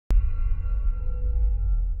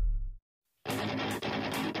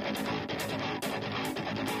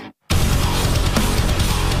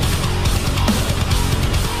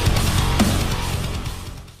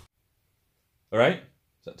Right,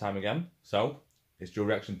 it's that time again. So, it's Dual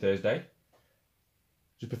Reaction Thursday.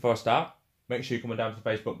 Just before I start, make sure you're coming down to the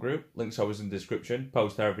Facebook group. Link's always in the description.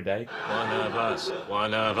 Post there every day.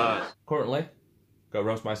 One of us. Currently, got a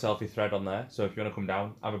Roast My Selfie thread on there. So if you want to come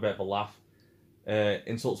down, have a bit of a laugh,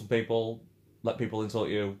 insult some people, let people insult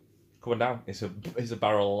you, come on down. It's a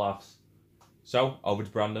barrel of laughs. So, over to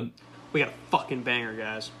Brandon. We got a fucking banger,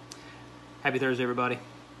 guys. Happy Thursday, everybody.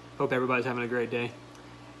 Hope everybody's having a great day.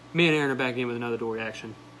 Me and Aaron are back in with another Dual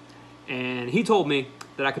Reaction. And he told me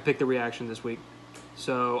that I could pick the reaction this week.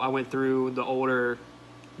 So I went through the older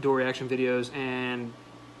Dual Reaction videos, and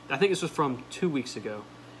I think this was from 2 weeks ago.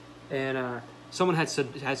 And someone had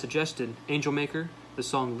suggested Angelmaker, the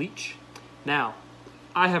song Leech. Now,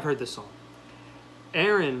 I have heard this song.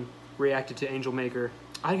 Aaron reacted to Angelmaker.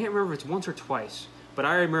 I can't remember if it's once or twice, but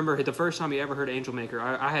I remember the first time he ever heard Angelmaker,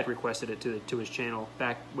 I had requested it to his channel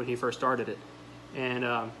back when he first started it. And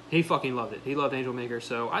he fucking loved it. He loved Angelmaker,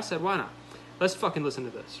 so I said, why not? Let's fucking listen to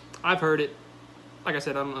this. I've heard it. Like I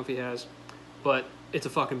said, I don't know if he has, but it's a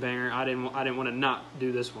fucking banger. I didn't want to not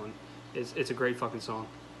do this one. It's a great fucking song.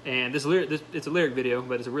 And it's a lyric video,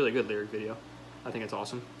 but it's a really good lyric video. I think it's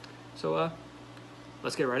awesome. So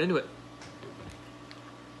let's get right into it.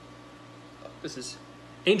 This is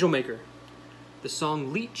Angelmaker, the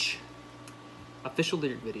song Leech, official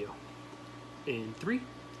lyric video. In 3,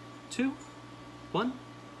 2, 1.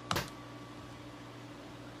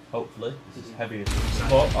 Hopefully, this is heavy as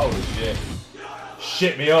fuck. Oh shit.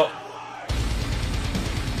 Shit me up.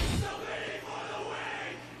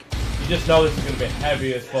 You just know this is going to be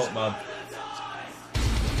heavy as fuck, man.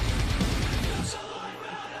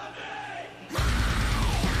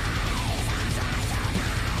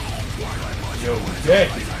 Yo,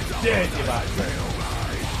 dead, you bastard.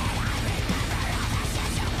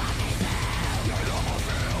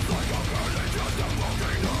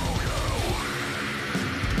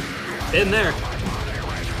 In there.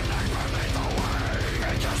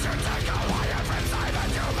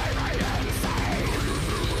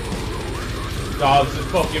 Oh, this is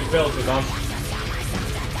fucking filthy, man.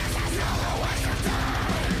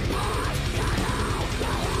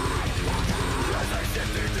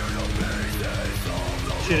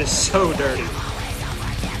 Shit is so dirty.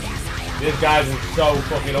 These guys are so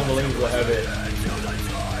fucking unbelievably heavy.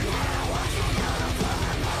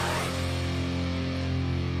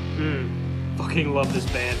 Fucking love this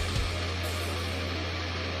band.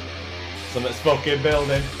 Something's fucking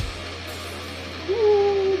building.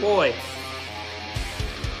 Ooh, boy.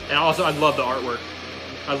 And also, I love the artwork.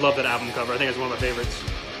 I love that album cover. I think it's one of my favorites.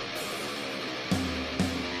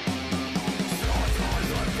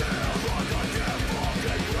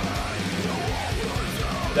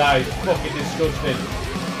 That is fucking disgusting.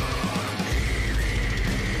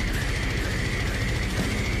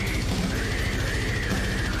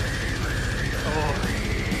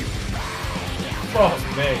 Fuck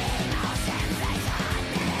me.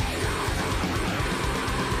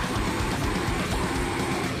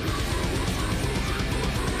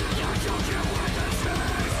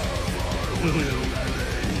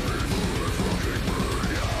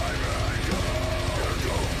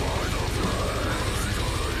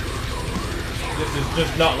 This is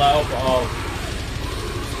just not let up at all.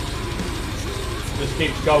 Just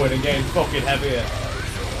keeps going and getting fucking heavier.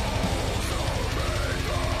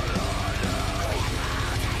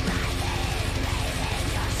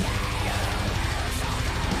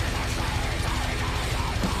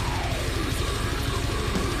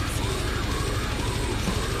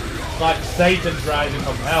 Like Satan's rising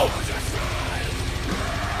from hell.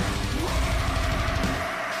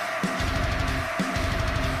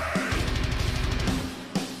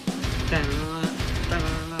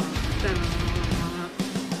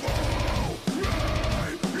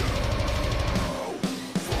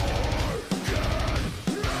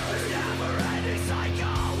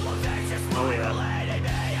 Oh yeah.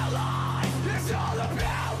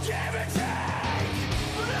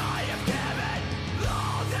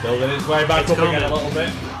 Building its way back up again a little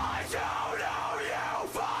bit.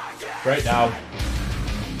 Breakdown.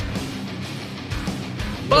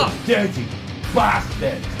 Fuck! You dirty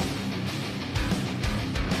bastard!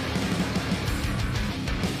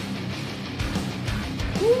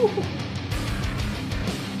 Woo.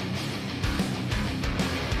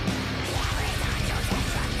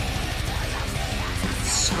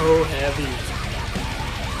 So heavy.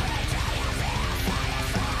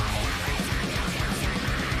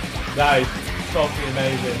 That is fucking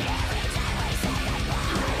amazing.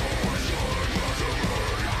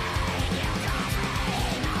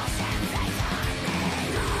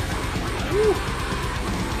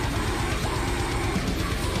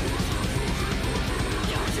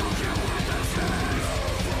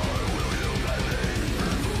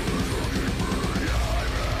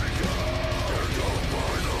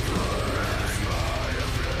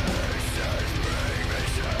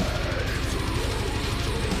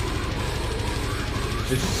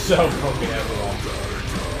 This is so fucking everyone.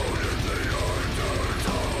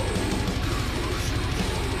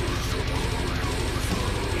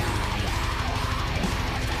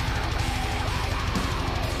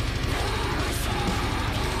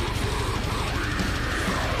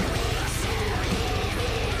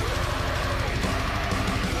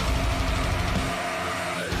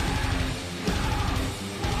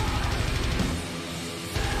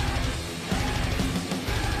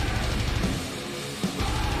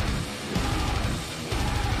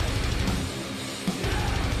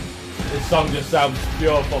 This song just sounds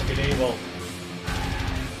pure fucking evil.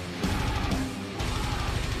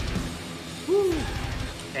 Woo.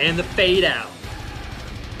 And the fade out.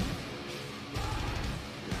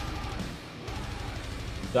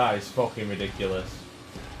 That is fucking ridiculous.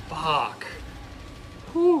 Fuck.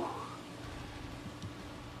 Whew.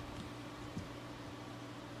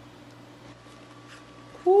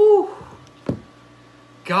 Whew.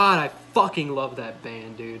 God, I fucking love that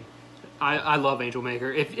band, dude. I love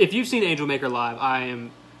Angelmaker. If you've seen Angelmaker live,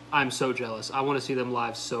 I'm so jealous. I want to see them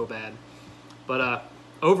live so bad. But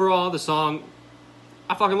overall, the song,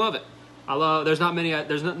 I fucking love it. There's not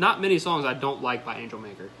many songs I don't like by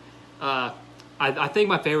Angelmaker. I think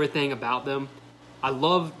my favorite thing about them, I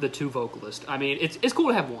love the two vocalists. I mean, it's cool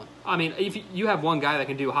to have one. I mean, if you have one guy that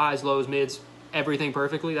can do highs, lows, mids, everything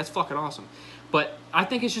perfectly, that's fucking awesome. But I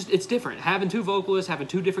think it's different. Having two vocalists, having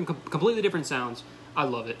two completely different sounds, I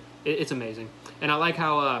love it. It's amazing. And I like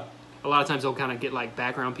how a lot of times they'll kind of get like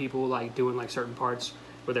background people like doing like certain parts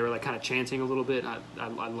where they were like kind of chanting a little bit.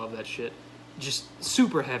 I love that shit. Just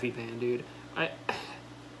super heavy band, dude. I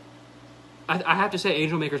have to say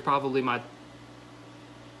Angelmaker's probably my,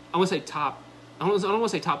 I want to say top, I don't want to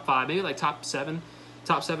say top 5, maybe like top 7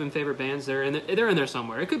 favorite bands. They're in there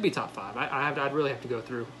somewhere. It could be top 5. I'd really have to go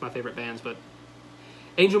through my favorite bands, but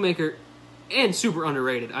Angelmaker, and super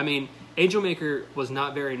underrated. I mean, Angelmaker was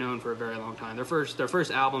not very known for a very long time. Their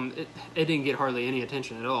first album, it didn't get hardly any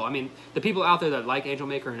attention at all. I mean, the people out there that like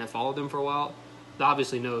Angelmaker and have followed them for a while,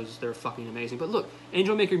 obviously knows they're fucking amazing. But look,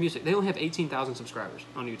 Angelmaker Music, they only have 18,000 subscribers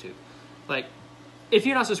on YouTube. Like, if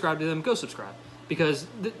you're not subscribed to them, go subscribe, because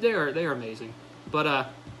they are amazing. But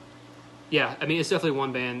yeah, I mean, it's definitely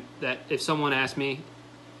one band that if someone asked me,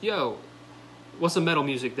 yo, what's some metal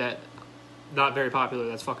music that not very popular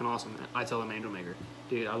that's fucking awesome, I tell them Angelmaker.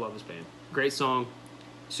 Dude, I love this band. Great song,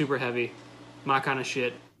 super heavy, my kind of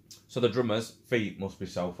shit. So the drummer's feet must be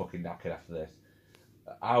so fucking knackered after this.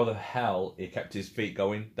 How the hell he kept his feet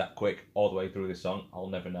going that quick all the way through this song, I'll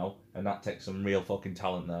never know. And that takes some real fucking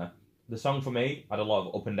talent there. The song for me had a lot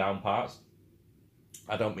of up and down parts.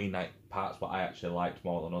 I don't mean like parts what I actually liked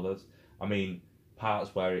more than others. I mean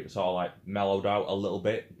parts where it sort of like mellowed out a little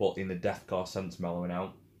bit, but in the deathcore sense mellowing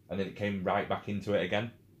out. And then it came right back into it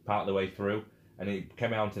again, part of the way through. And it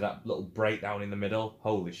came out to that little breakdown in the middle.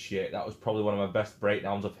 Holy shit, that was probably one of my best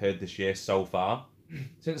breakdowns I've heard this year so far.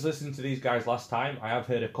 Since listening to these guys last time, I have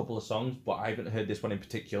heard a couple of songs, but I haven't heard this one in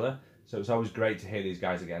particular. So it's always great to hear these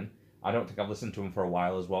guys again. I don't think I've listened to them for a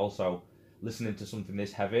while as well, so listening to something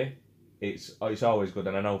this heavy, it's always good.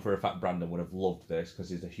 And I know for a fact Brandon would have loved this because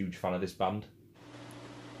he's a huge fan of this band.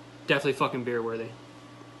 Definitely fucking beer worthy.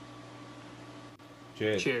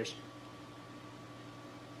 Cheers. Cheers.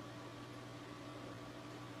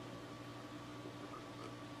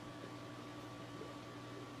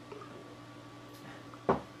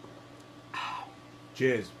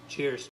 Cheers. Cheers.